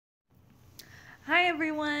Hi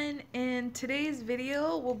everyone! In today's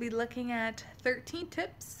video, we'll be looking at 13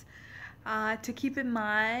 tips to keep in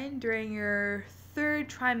mind during your third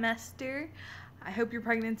trimester. I hope your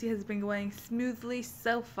pregnancy has been going smoothly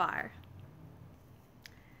so far.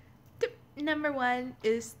 Tip number one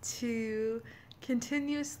is to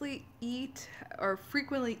continuously eat or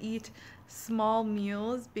frequently eat small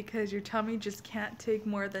meals because your tummy just can't take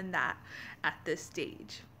more than that at this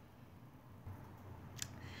stage.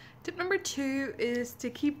 Tip number two is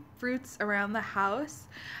to keep fruits around the house.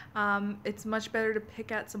 It's much better to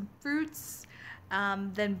pick out some fruits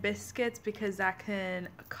than biscuits because that can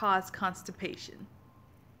cause constipation.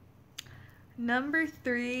 Number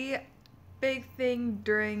three, big thing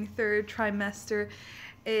during third trimester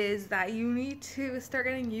is that you need to start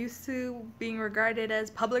getting used to being regarded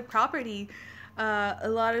as public property. A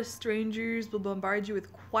lot of strangers will bombard you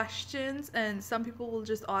with questions, and some people will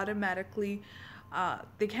just automatically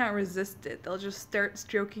they can't resist it. They'll just start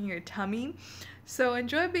stroking your tummy. So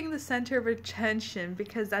enjoy being the center of attention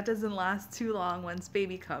because that doesn't last too long once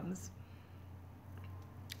baby comes.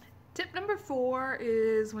 Tip number four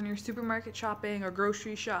is when you're supermarket shopping or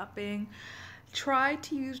grocery shopping, try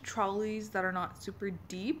to use trolleys that are not super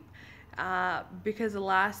deep because the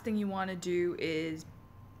last thing you want to do is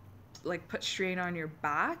like put strain on your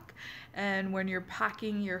back. And when you're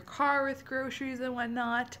packing your car with groceries and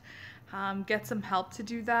whatnot, get some help to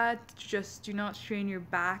do that. Just do not strain your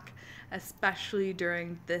back, especially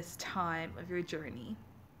during this time of your journey.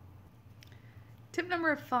 Tip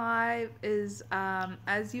number five is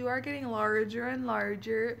as you are getting larger and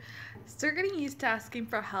larger, start getting used to asking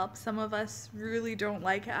for help. Some of us really don't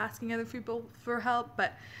like asking other people for help,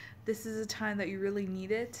 but this is a time that you really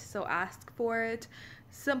need it, so ask for it.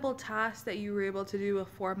 Simple tasks that you were able to do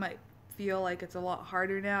before might feel like it's a lot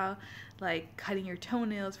harder now, like cutting your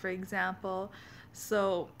toenails, for example.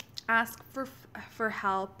 So ask for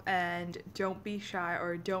help and don't be shy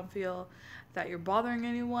or don't feel that you're bothering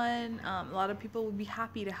anyone. A lot of people will be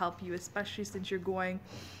happy to help you, especially since you're going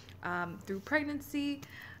through pregnancy.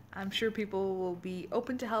 I'm sure people will be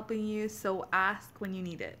open to helping you, so ask when you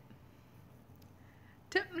need it.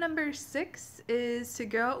 Tip number six is to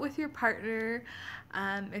go out with your partner,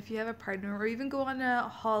 if you have a partner, or even go on a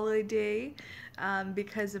holiday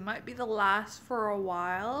because it might be the last for a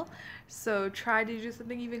while. So try to do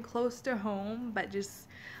something even close to home, but just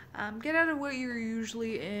get out of what you're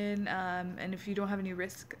usually in, and if you don't have any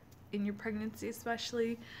risk in your pregnancy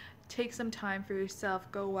especially, take some time for yourself,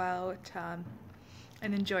 go out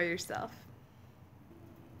and enjoy yourself.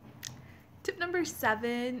 Tip number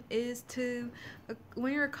seven is to,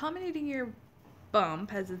 when you're accommodating your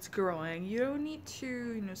bump as it's growing, you don't need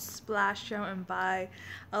to, splash out and buy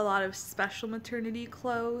a lot of special maternity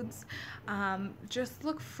clothes. Just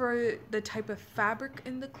look for the type of fabric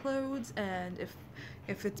in the clothes, and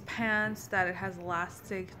if it's pants, that it has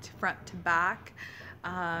elastic front to back,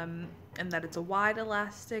 and that it's a wide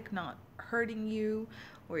elastic, not hurting you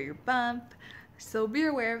or your bump. So be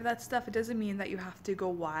aware of that stuff. It doesn't mean that you have to go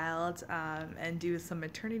wild and do some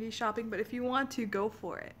maternity shopping, but if you want to, go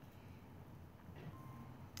for it.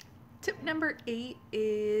 Tip number 8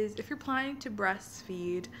 is if you're planning to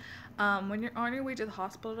breastfeed, when you're on your way to the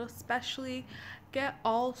hospital especially, get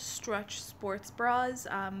all stretch sports bras.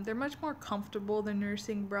 They're much more comfortable than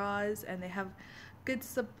nursing bras, and they have good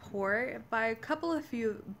support. Buy a couple of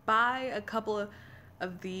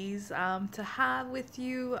these to have with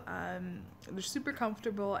you. They're super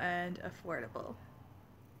comfortable and affordable.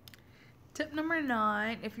 Tip number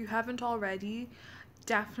 9, if you haven't already,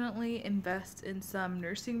 definitely invest in some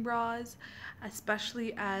nursing bras,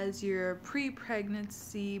 especially as your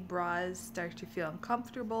pre-pregnancy bras start to feel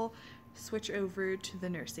uncomfortable. Switch over to the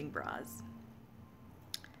nursing bras.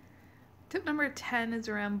 Tip number 10 is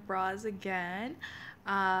around bras again.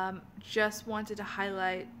 Just wanted to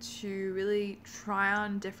highlight to really try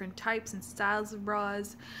on different types and styles of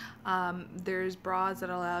bras. There's bras that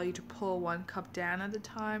allow you to pull one cup down at a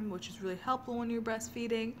time, which is really helpful when you're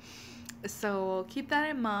breastfeeding. So keep that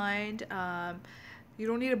in mind. You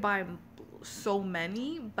don't need to buy so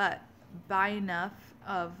many, but buy enough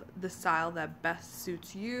of the style that best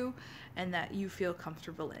suits you and that you feel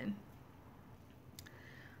comfortable in.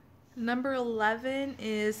 Number 11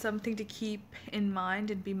 is something to keep in mind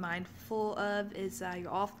and be mindful of, is that you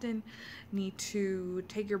often need to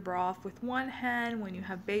take your bra off with one hand when you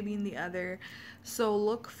have baby in the other. So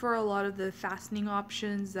look for a lot of the fastening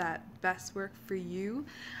options that best work for you.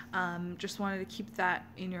 Just wanted to keep that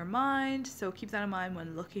in your mind, so keep that in mind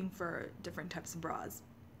when looking for different types of bras.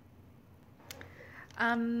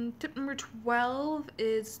 Tip number 12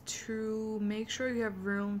 is to make sure you have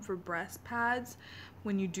room for breast pads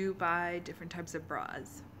when you do buy different types of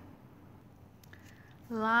bras.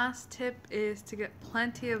 Last tip is to get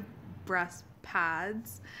plenty of breast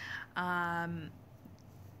pads. The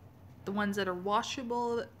ones that are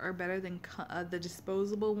washable are better than the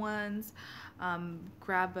disposable ones.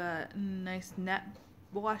 Grab a nice net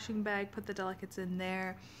washing bag, put the delicates in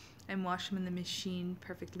there, and wash them in the machine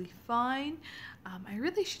perfectly fine. I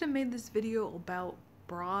really should have made this video about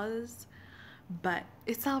bras, but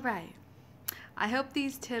it's alright. I hope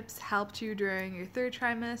these tips helped you during your 3rd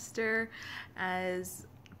trimester, as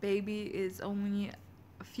baby is only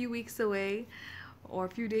a few weeks away or a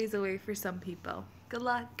few days away for some people. Good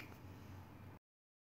luck!